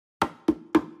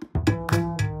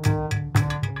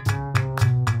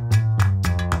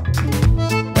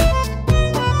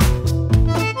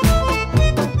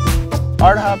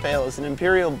Art Hop Ale is an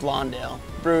Imperial Blonde Ale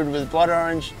brewed with blood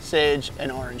orange, sage,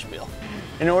 and orange peel.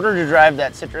 In order to drive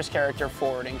that citrus character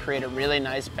forward and create a really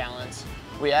nice balance,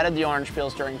 we added the orange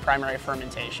peels during primary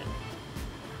fermentation.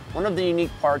 One of the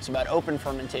unique parts about open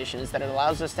fermentation is that it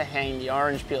allows us to hang the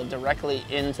orange peel directly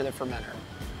into the fermenter,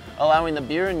 allowing the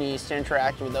beer and yeast to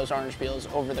interact with those orange peels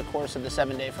over the course of the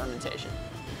 7-day fermentation.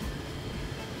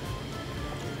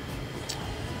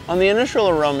 On the initial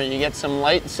aroma, you get some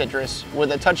light citrus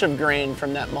with a touch of grain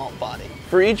from that malt body.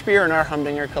 For each beer in our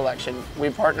Humdinger collection, we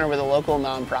partner with a local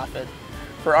nonprofit.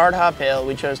 For Art Hop Ale,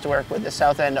 we chose to work with the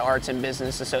South End Arts and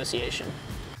Business Association.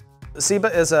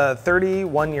 SEABA is a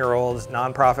 31-year-old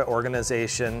nonprofit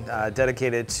organization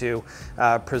dedicated to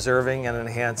preserving and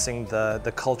enhancing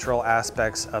the cultural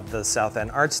aspects of the South End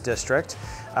Arts District,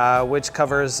 which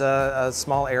covers a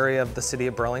small area of the city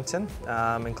of Burlington,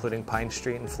 including Pine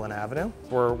Street and Flint Avenue.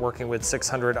 We're working with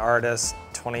 600 artists,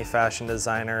 20 fashion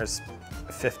designers,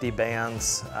 50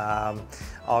 bands,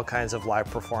 all kinds of live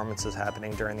performances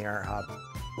happening during the Art Hop.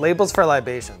 Labels for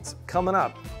libations. Coming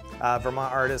up,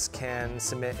 Vermont artists can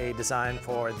submit a design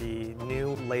for the new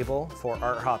label for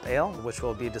Art Hop Ale, which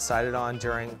will be decided on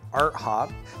during Art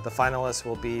Hop. The finalists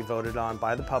will be voted on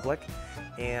by the public,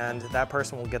 and that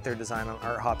person will get their design on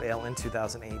Art Hop Ale in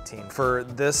 2018. For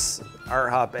this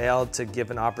Art Hop Ale to give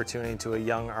an opportunity to a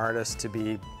young artist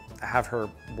to have her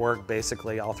work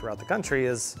basically all throughout the country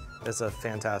is a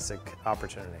fantastic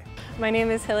opportunity. My name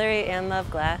is Hilary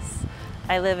Glass.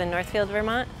 I live in Northfield,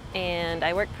 Vermont, and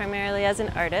I work primarily as an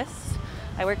artist.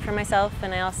 I work for myself,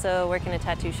 and I also work in a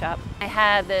tattoo shop. I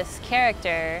had this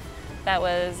character that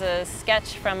was a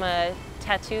sketch from a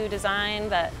tattoo design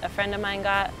that a friend of mine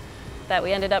got that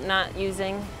we ended up not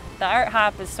using. The Art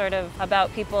Hop is sort of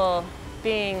about people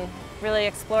being really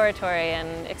exploratory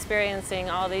and experiencing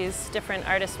all these different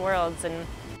artist worlds, and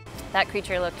that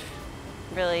creature looked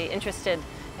really interested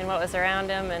in what was around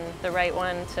him and the right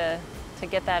one to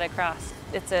get that across.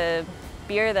 It's a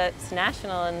beer that's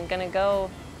national and going to go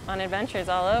on adventures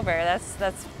all over.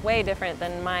 That's way different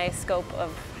than my scope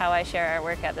of how I share our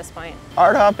work at this point.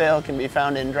 Art Hop Ale can be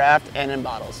found in draft and in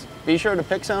bottles. Be sure to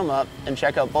pick some up and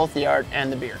check out both the art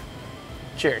and the beer.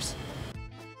 Cheers.